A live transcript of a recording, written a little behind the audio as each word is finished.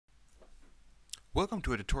Welcome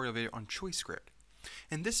to a tutorial video on ChoiceScript.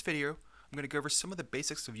 In this video, I'm going to go over some of the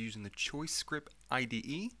basics of using the ChoiceScript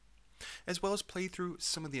IDE, as well as play through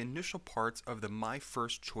some of the initial parts of the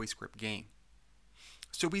First ChoiceScript game.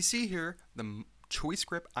 So we see here the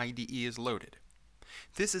ChoiceScript IDE is loaded.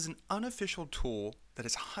 This is an unofficial tool that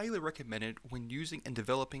is highly recommended when using and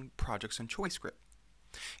developing projects in ChoiceScript.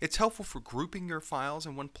 It's helpful for grouping your files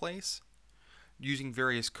in one place, using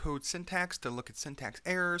various code syntax to look at syntax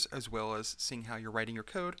errors, as well as seeing how you're writing your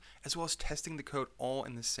code, as well as testing the code all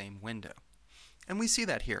in the same window. And we see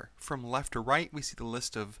that here. From left to right, we see the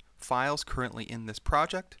list of files currently in this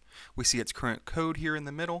project. We see its current code here in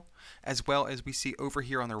the middle, as well as we see over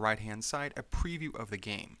here on the right-hand side a preview of the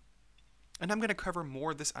game. And I'm going to cover more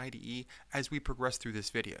of this IDE as we progress through this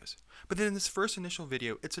videos. But then in this first initial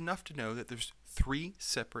video, it's enough to know that there's 3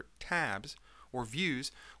 separate tabs or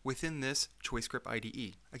views within this ChoiceScript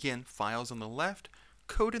IDE. Again, files on the left,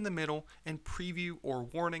 code in the middle, and preview or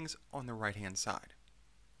warnings on the right-hand side.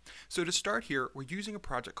 So to start here, we're using a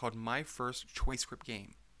project called First ChoiceScript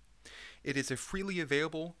Game. It is a freely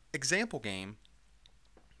available example game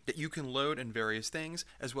that you can load in various things,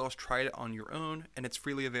 as well as try it on your own, and it's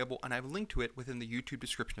freely available, and I've linked to it within the YouTube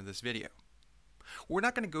description of this video. We're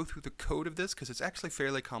not going to go through the code of this because it's actually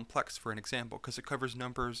fairly complex for an example, because it covers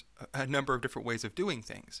a number of different ways of doing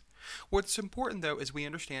things. What's important though is we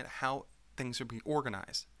understand how things are being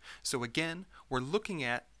organized. So again, we're looking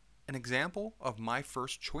at an example of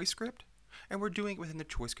First ChoiceScript, and we're doing it within the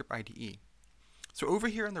ChoiceScript IDE. So over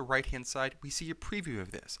here on the right hand side, we see a preview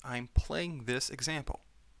of this. I'm playing this example.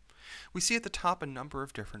 We see at the top a number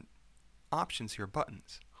of different options here,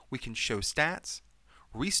 buttons. We can show stats,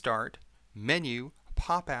 restart, menu,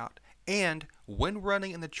 pop out, and when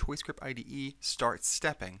running in the ChoiceScript IDE, start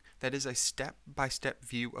stepping. That is a step-by-step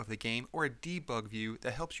view of the game, or a debug view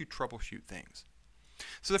that helps you troubleshoot things.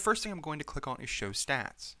 So the first thing I'm going to click on is show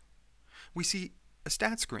stats. We see a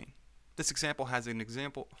stat screen. This example has a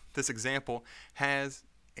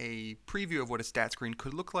preview of what a stat screen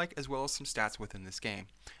could look like, as well as some stats within this game.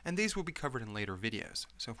 And these will be covered in later videos.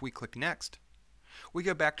 So if we click next, we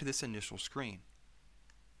go back to this initial screen.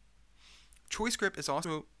 ChoiceScript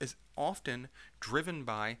is often driven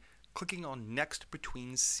by clicking on next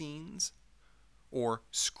between scenes or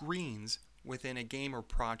screens within a game or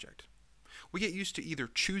project. We get used to either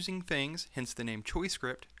choosing things, hence the name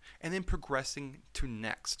ChoiceScript, and then progressing to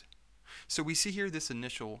next. So we see here this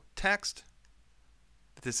initial text,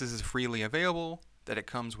 that this is freely available, that it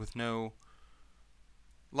comes with no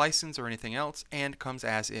license or anything else, and comes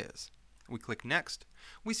as is. We click next.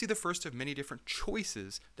 We see the first of many different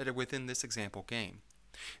choices that are within this example game.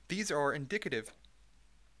 These are indicative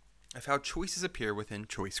of how choices appear within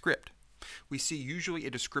ChoiceScript. We see usually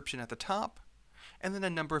a description at the top, and then a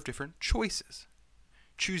number of different choices.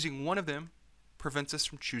 Choosing one of them prevents us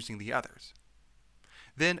from choosing the others.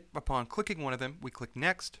 Then, upon clicking one of them, we click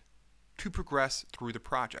next to progress through the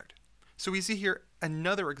project. So we see here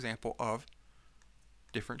another example of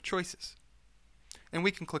different choices. And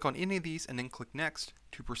we can click on any of these and then click next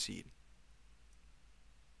to proceed.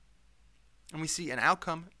 And we see an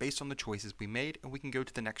outcome based on the choices we made, and we can go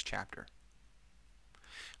to the next chapter.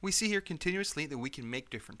 We see here continuously that we can make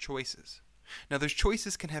different choices. Now those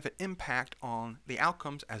choices can have an impact on the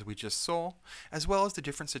outcomes, as we just saw, as well as the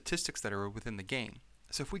different statistics that are within the game.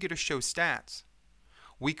 So if we go to show stats,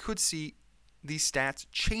 we could see these stats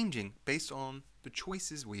changing based on the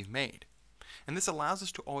choices we've made. And this allows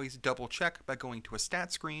us to always double check by going to a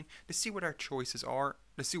stat screen to see what our choices are,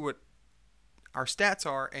 to see what our stats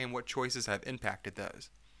are and what choices have impacted those.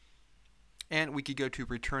 And we could go to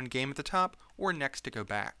return game at the top, or next to go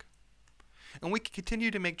back. And we can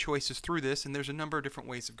continue to make choices through this, and there's a number of different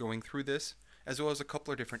ways of going through this, as well as a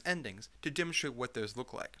couple of different endings to demonstrate what those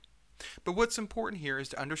look like. But what's important here is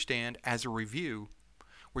to understand, as a review,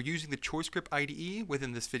 we're using the ChoiceScript IDE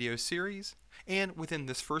within this video series, and within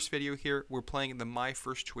this first video here, we're playing the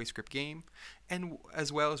First ChoiceScript game, and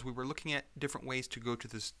as well as we were looking at different ways to go to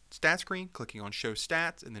the stat screen, clicking on show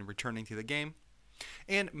stats, and then returning to the game,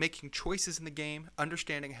 and making choices in the game,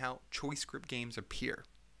 understanding how ChoiceScript games appear.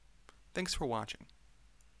 Thanks for watching.